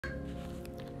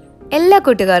എല്ലാ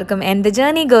കൂട്ടുകാർക്കും എൻ്റെ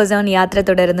ജേർണി ഗോസ് ഓൺ യാത്ര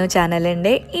തുടരുന്നു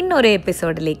ചാനലിൻ്റെ ഇന്നൊരു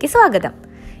എപ്പിസോഡിലേക്ക് സ്വാഗതം.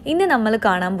 ഇന്ന് നമ്മൾ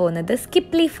കാണാൻ പോകുന്നത്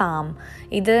സ്കിപ്ലി ഫാം.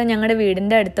 ഇത് ഞങ്ങളുടെ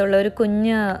വീടിൻ്റെ അടുത്തുള്ള ഒരു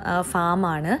കുഞ്ഞ്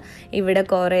ഫാമാണ്. ഇവിടെ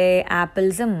കുറേ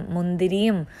ആപ്പിൾസും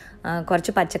മുന്തിരിയും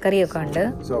കുറച്ച് പച്ചക്കറിയൊക്കെ ഉണ്ട്.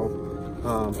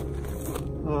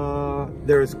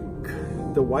 There's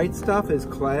the white stuff is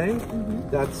clay.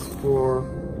 That's for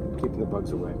keeping the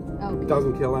bugs away. It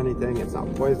doesn't kill anything. It's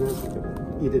not poisonous. You can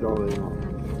eat it all day long.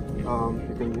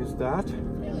 You can use that.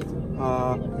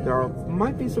 There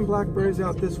might be some blackberries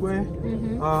out this way.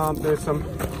 There's some.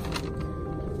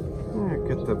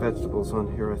 Get the vegetables on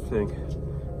here. I think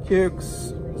cukes,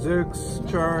 zooks,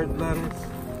 chard, lettuce.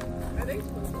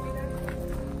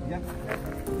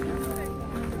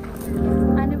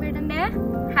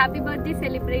 Happy birthday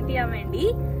celebrate ചെയ്യാൻ വേണ്ടി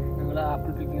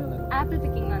apple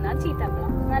picking വന്നാൽ ചീത്താപ്പിള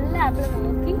നല്ല apple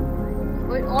നോക്കി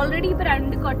already ഇപ്പൊ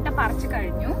 2 കൊട്ട പറിച്ചു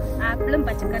കഴിഞ്ഞു. ആപ്പിളും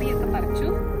പച്ചക്കറിയൊക്കെ പറിച്ചു.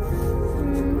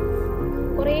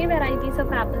 കുറെ വെറൈറ്റീസ്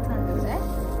ഓഫ് ആപ്പിൾസ് ഉണ്ട് ഇവിടെ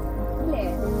അല്ലേ?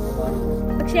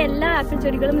 പക്ഷെ എല്ലാ ആപ്പിൾ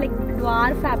ചെടികളും ലൈക്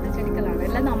ഡ്വാർഫ് ആപ്പിൾ ചെടികളാണ്.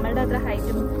 എല്ലാം നമ്മളുടെ അത്ര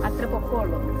ഹൈറ്റും അത്ര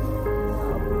പൊക്കമുള്ളൂ.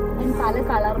 പല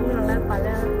കളറിലുള്ള പല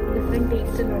ഡിഫറെന്റ്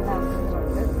ടേസ്റ്റിലുള്ള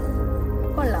ആപ്പിളുകളുണ്ട്.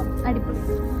 കൊള്ളാം, അടിപൊളി.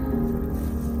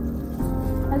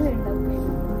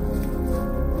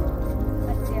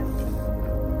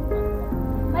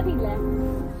 മതിയില്ലേ?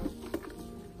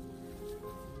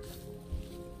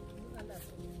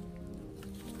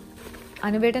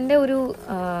 അനുവേട്ടൻ്റെ ഒരു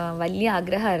വലിയ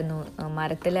ആഗ്രഹമായിരുന്നു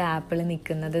മരത്തിലെ ആപ്പിൾ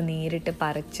നിൽക്കുന്നത് നേരിട്ട്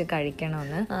പറിച്ച്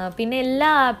കഴിക്കണമെന്ന്. പിന്നെ എല്ലാ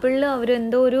ആപ്പിളിലും അവർ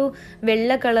എന്തോ ഒരു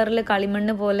വെള്ള കളറിൽ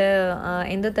കളിമണ്ണ് പോലെ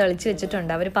എന്തോ തെളിച്ച്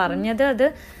വെച്ചിട്ടുണ്ട്. അവർ പറഞ്ഞത് അത്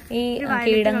ഈ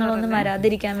കീടങ്ങളൊന്നും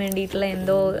വരാതിരിക്കാൻ വേണ്ടിയിട്ടുള്ള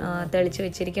എന്തോ തെളിച്ച്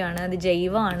വെച്ചിരിക്കുകയാണ്. അത്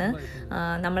ജൈവമാണ്.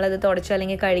 നമ്മളത് തുടച്ചോ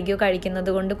അല്ലെങ്കിൽ കഴുകിയോ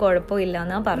കഴിക്കുന്നത് കൊണ്ട് കുഴപ്പമില്ല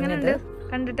എന്നാ പറഞ്ഞത്.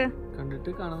 കണ്ടിട്ട്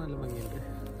കാണാൻ നല്ല ഭംഗിയുണ്ട്.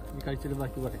 കഴിച്ചിട്ട്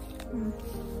ബാക്കി പറയാം.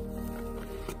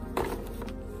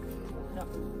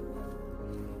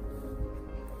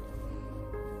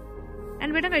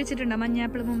 അൻവേട്ട കഴിച്ചിട്ടുണ്ടോ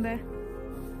മഞ്ഞാപ്പിൾ മുമ്പേ?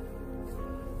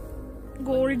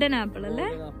 ഗോൾഡൻ ആപ്പിൾ അല്ലേ?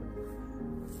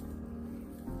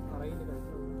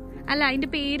 അല്ല, അതിന്റെ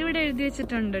പേര് ഇവിടെ എഴുതി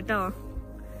വെച്ചിട്ടുണ്ട് കേട്ടോ.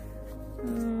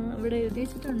 ഇവിടെ എഴുതി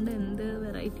വെച്ചിട്ടുണ്ട്. എന്ത്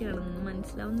വെറൈറ്റി ആണെന്ന്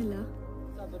മനസ്സിലാവുന്നില്ല.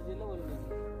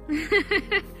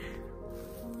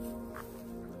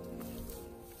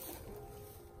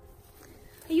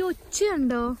 അയ്യോ,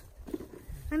 ഒച്ചയുണ്ടോ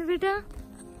അൻവേട്ട?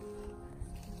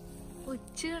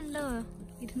 ഒച്ചയുണ്ടോ?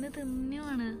 ഇരുന്ന്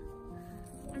തിന്നുവാണ്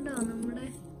കണ്ടോ നമ്മുടെ.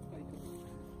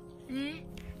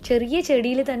 ചെറിയ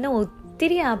ചെടിയിൽ തന്നെ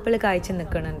ഒത്തിരി ആപ്പിൾ കായ്ച്ചു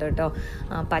നിൽക്കുന്നുണ്ട് കേട്ടോ.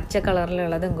 പച്ച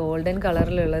കളറിലുള്ളതും ഗോൾഡൻ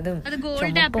കളറിലുള്ളതും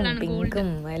ചുമപ്പും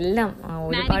പിങ്കും എല്ലാം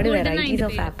ഒരുപാട് വെറൈറ്റീസ്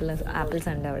ഓഫ് ആപ്പിൾസ്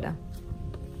ഉണ്ട് അവിടെ.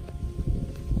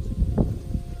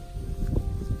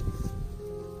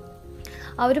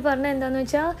 അവർ പറഞ്ഞ എന്താന്ന്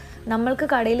വെച്ചാൽ നമ്മൾക്ക്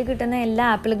കടയിൽ കിട്ടുന്ന എല്ലാ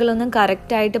ആപ്പിളുകളൊന്നും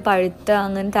കറക്റ്റായിട്ട് പഴുത്ത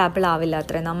അങ്ങനത്തെ ആപ്പിൾ ആവില്ല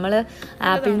അത്രേ. നമ്മൾ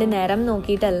ആപ്പിളിൻ്റെ നിറം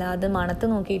നോക്കിയിട്ടല്ല, അത് മണത്ത്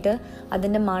നോക്കിയിട്ട്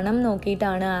അതിൻ്റെ മണം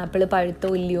നോക്കിയിട്ടാണ് ആപ്പിൾ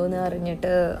പഴുത്തോ ഇല്ലയോ എന്ന്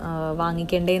അറിഞ്ഞിട്ട്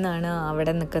വാങ്ങിക്കേണ്ടതെന്നാണ്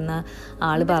അവിടെ നിൽക്കുന്ന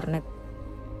ആൾ പറഞ്ഞത്.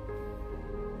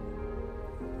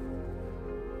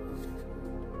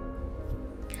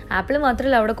 ആപ്പിൾ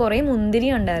മാത്രമല്ല, അവിടെ കുറേ മുന്തിരി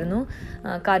ഉണ്ടായിരുന്നു.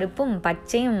 കറുപ്പും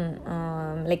പച്ചയും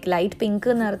ലൈക്ക് ലൈറ്റ് പിങ്ക്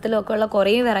നിറത്തിലൊക്കെ ഉള്ള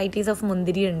കുറേ വെറൈറ്റീസ് ഓഫ്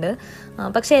മുന്തിരി ഉണ്ട്.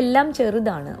 പക്ഷെ എല്ലാം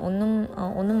ചെറുതാണ്,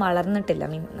 ഒന്നും വളർന്നിട്ടില്ല,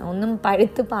 ഒന്നും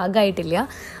പഴുത്ത് പാകമായിട്ടില്ല.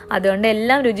 അതുകൊണ്ട്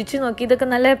എല്ലാം രുചിച്ച് നോക്കി. ഇതൊക്കെ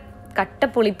നല്ല കട്ട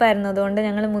പുളിപ്പായിരുന്നു. അതുകൊണ്ട്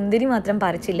ഞങ്ങൾ മുന്തിരി മാത്രം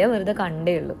പറിച്ചില്ല, വെറുതെ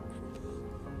കണ്ടേ ഉള്ളൂ.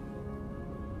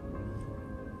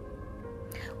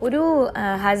 ഒരു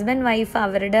ഹസ്ബൻഡ് വൈഫ്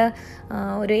അവരുടെ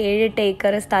ഒരു 7-8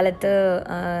 ഏക്കർ സ്ഥലത്ത്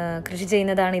കൃഷി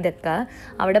ചെയ്യുന്നതാണ് ഇതൊക്കെ.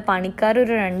 അവിടെ പണിക്കാർ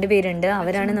ഒരു 2 പേരുണ്ട്.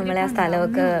 അവരാണ് നമ്മളെ ആ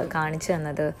സ്ഥലമൊക്കെ കാണിച്ചു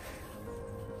തന്നത്.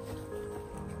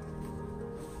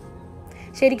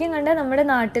 ശരിക്കും കണ്ടാൽ നമ്മുടെ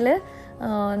നാട്ടിൽ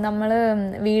നമ്മൾ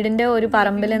വീടിൻ്റെ ഒരു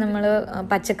പറമ്പിൽ നമ്മൾ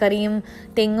പച്ചക്കറിയും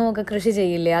തെങ്ങും ഒക്കെ കൃഷി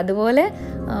ചെയ്യില്ലേ, അതുപോലെ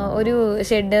ഒരു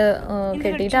ഷെഡ്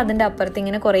കെട്ടിയിട്ട് അതിൻ്റെ അപ്പുറത്ത്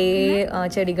ഇങ്ങനെ കുറേ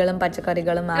ചെടികളും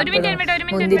പച്ചക്കറികളും ആപ്പിളും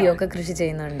മുന്തിരിയും ഒക്കെ കൃഷി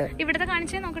ചെയ്യുന്നുണ്ട്.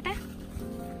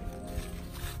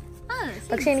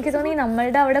 പക്ഷെ എനിക്ക് തോന്നി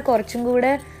നമ്മളുടെ അവിടെ കുറച്ചും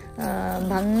കൂടെ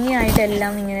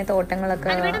ഭംഗിയായിട്ടെല്ലാം ഇങ്ങനെ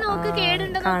തോട്ടങ്ങളൊക്കെ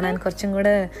കാണാൻ കുറച്ചും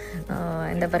കൂടെ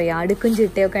എന്താ പറയുക, അടുക്കും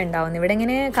ചിട്ടയൊക്കെ ഉണ്ടാവുന്നു. ഇവിടെ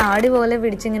ഇങ്ങനെ കാട് പോലെ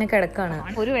പിടിച്ചിങ്ങനെ കിടക്കാണ്.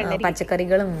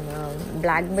 പച്ചക്കറികളും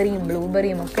ബ്ലാക്ക്ബെറിയും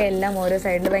ബ്ലൂബെറിയും ഒക്കെ എല്ലാം ഓരോ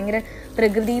സൈഡിൽ ഭയങ്കര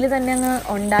പ്രകൃതിയിൽ തന്നെ അങ്ങ്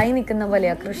ഉണ്ടായി നിൽക്കുന്ന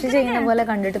പോലെയാ. കൃഷി ചെയ്യുന്ന പോലെ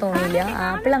കണ്ടിട്ട് തോന്നിയില്ല.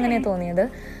 ആപ്പിൾ അങ്ങനെ തോന്നിയത്,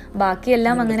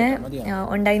 ബാക്കിയെല്ലാം അങ്ങനെ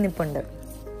ഉണ്ടായി നിൽപ്പുണ്ട്.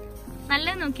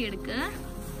 നല്ല നോക്കിയെടുക്കുക.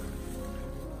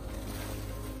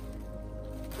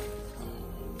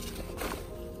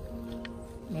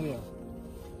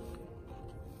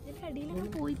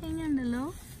 പോയി കഴിഞ്ഞുണ്ടല്ലോ,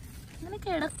 അങ്ങനെ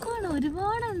കിടക്കുവാണ്.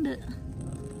 ഒരുപാടുണ്ട്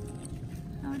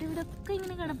അവിടെ ഇവിടെ ഒക്കെ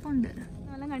ഇങ്ങനെ കിടപ്പുണ്ട്.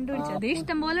 നല്ല കണ്ടുപിടിച്ചോ? അതേ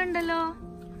ഇഷ്ടം പോലെ ഉണ്ടല്ലോ.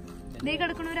 ഇതേ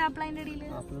കിടക്കണ ഒരു ആപ്പിൾ അതിന്റെ അടിയില്.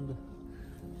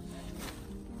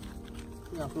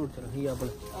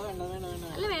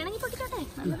 അല്ല വേണമെങ്കിൽ പൊട്ടിച്ചോട്ടെ,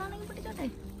 നല്ലതാണെങ്കിൽ പൊട്ടിച്ചോട്ടെ.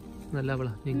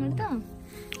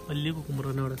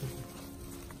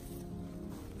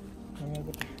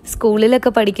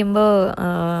 സ്കൂളിലൊക്കെ പഠിക്കുമ്പോൾ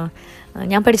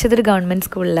ഞാൻ പഠിച്ചതൊരു ഗവൺമെൻറ്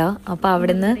സ്കൂളിലാണ്. അപ്പോൾ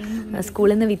അവിടുന്ന്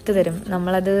സ്കൂളിൽ നിന്ന് വിത്ത് തരും.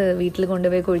 നമ്മളത് വീട്ടിൽ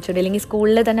കൊണ്ടുപോയി കുഴിച്ചിടും. അല്ലെങ്കിൽ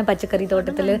സ്കൂളിൽ തന്നെ പച്ചക്കറി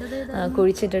തോട്ടത്തിൽ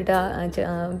കുഴിച്ചിട്ടിട്ട്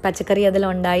പച്ചക്കറി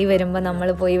അതിലുണ്ടായി വരുമ്പോൾ നമ്മൾ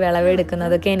പോയി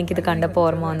വിളവെടുക്കുന്നതൊക്കെ എനിക്കിത് കണ്ടപ്പോൾ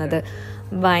ഓർമ്മ വന്നത്.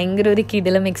 ഭയങ്കര ഒരു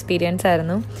കിടിലം എക്സ്പീരിയൻസ്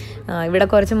ആയിരുന്നു. ഇവിടെ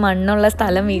കുറച്ച് മണ്ണുള്ള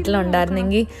സ്ഥലം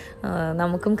വീട്ടിലുണ്ടായിരുന്നെങ്കിൽ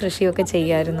നമുക്കും കൃഷിയൊക്കെ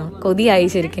ചെയ്യാമായിരുന്നു. കൊതിയായി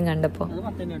ശരിക്കും കണ്ടപ്പോൾ.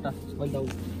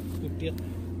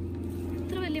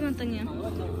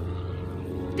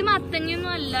 ഇത് മത്തങ്ങയൊന്നും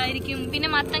അല്ലായിരിക്കും. പിന്നെ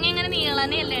മത്തങ്ങ ഇങ്ങനെ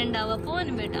നീളനെ അല്ലേ ഉണ്ടാവുക.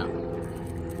 പോനും ബേട്ടാ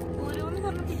ഓരോന്ന്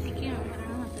പറഞ്ഞ് തെറ്റിക്കുകയാണ്.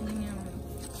 മത്തങ്ങയാണ്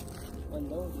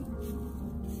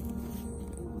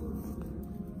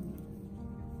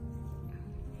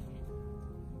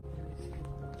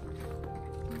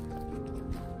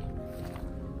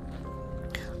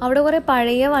അവിടെ കുറേ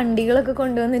പഴയ വണ്ടികളൊക്കെ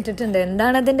കൊണ്ടുവന്നിട്ടിട്ടുണ്ട്.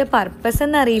 എന്താണ് അതിൻ്റെ പർപ്പസ്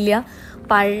എന്നറിയില്ല.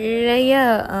 പഴയ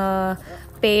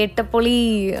പേട്ടപ്പൊളി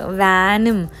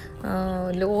വാനും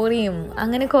ലോറിയും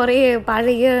അങ്ങനെ കുറേ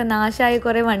പഴയ നാശമായ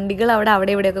കുറേ വണ്ടികൾ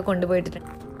അവിടെ ഇവിടെയൊക്കെ കൊണ്ടുപോയിട്ടുണ്ട്.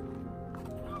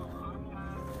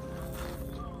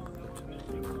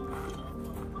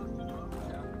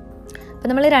 അപ്പം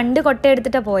നമ്മൾ 2 കൊട്ട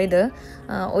എടുത്തിട്ടാണ് പോയത്.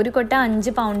 ഒരു കൊട്ട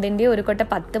 5 പൗണ്ടിൻ്റെ, ഒരു കൊട്ട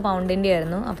 10 പൗണ്ടിൻ്റെ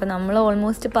ആയിരുന്നു. അപ്പോൾ നമ്മൾ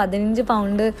ഓൾമോസ്റ്റ് 15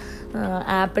 പൗണ്ട്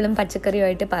ആപ്പിളും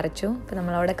പച്ചക്കറിയുമായിട്ട് പറിച്ചു. അപ്പോൾ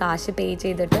നമ്മളവിടെ കാശ് പേ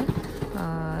ചെയ്തിട്ട്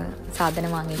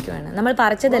സാധനം വാങ്ങിക്കുവാണ്. നമ്മൾ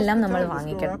പറിച്ചതെല്ലാം നമ്മൾ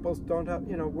വാങ്ങിക്കണം.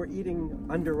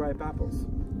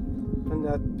 And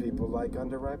that people like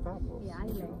underripe apples.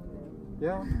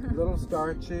 Yeah, little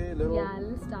starchy, little. Yeah,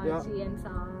 little starchy and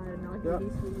sour, not very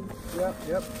sweet.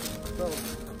 Yep. So.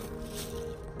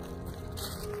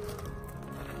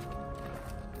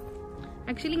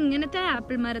 Actually ഇങ്ങനത്തെ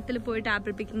ആപ്പിൾ മരത്തിൽ പോയിട്ട്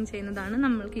ആപ്പിൾ പിക്കിംഗ് ചെയ്യുന്നതാണ്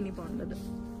നമ്മൾക്ക് ഇനി പോകേണ്ടത്.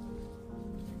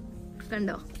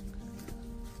 കണ്ടോ?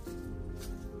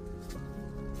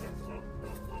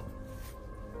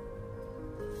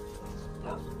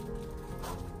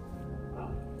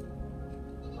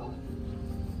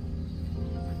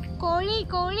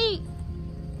 കോഴി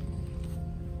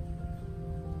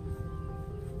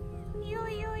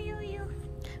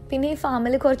പിന്നെ ഈ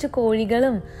ഫാമിൽ കുറച്ച്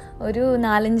കോഴികളും ഒരു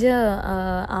 4-5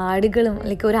 ആടുകളും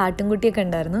അല്ലെങ്കിൽ ഒരു ആട്ടിൻകുട്ടിയൊക്കെ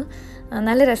ഉണ്ടായിരുന്നു.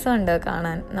 നല്ല രസമുണ്ട്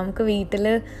കാണാൻ. നമുക്ക് വീട്ടിൽ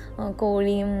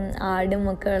കോഴിയും ആടും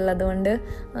ഒക്കെ ഉള്ളതുകൊണ്ട്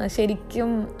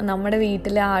ശരിക്കും നമ്മുടെ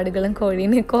വീട്ടിലെ ആടുകളും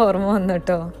കോഴീനെയൊക്കെ ഓർമ്മ വന്നു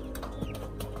കേട്ടോ.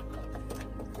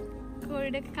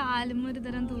 കോഴിയുടെ കാലും ഒരു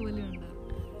തരം തോലുണ്ട്.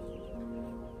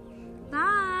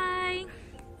 Bye.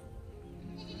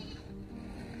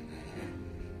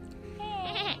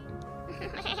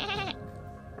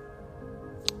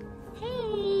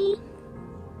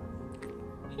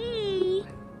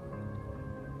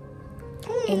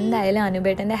 എന്തായാലും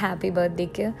അനുബേട്ടൻ്റെ ഹാപ്പി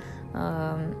ബർത്ത്ഡേക്ക്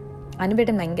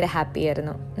അനുബേട്ടൻ ഭയങ്കര ഹാപ്പി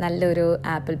ആയിരുന്നു. നല്ലൊരു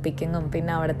ആപ്പിൾ പിക്കിങ്ങും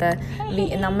പിന്നെ അവിടുത്തെ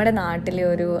നമ്മുടെ നാട്ടിലെ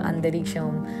ഒരു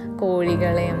അന്തരീക്ഷവും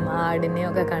കോഴികളെയും ആടിനെയും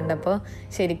ഒക്കെ കണ്ടപ്പോൾ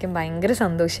ശരിക്കും ഭയങ്കര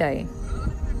സന്തോഷമായി.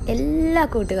 എല്ലാ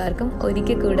കൂട്ടുകാർക്കും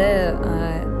ഒരിക്കൽ കൂടെ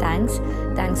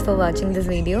thanks for watching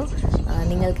this video.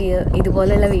 നിങ്ങൾക്ക്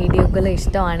ഇതുപോലെയുള്ള വീഡിയോകൾ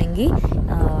ഇഷ്ടമാണെങ്കിൽ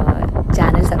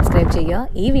ചാനൽ സബ്സ്ക്രൈബ് ചെയ്യുക.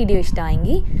 ഈ വീഡിയോ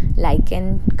ഇഷ്ടമായെങ്കിൽ like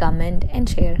and comment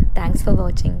and share. Thanks for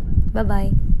watching. By.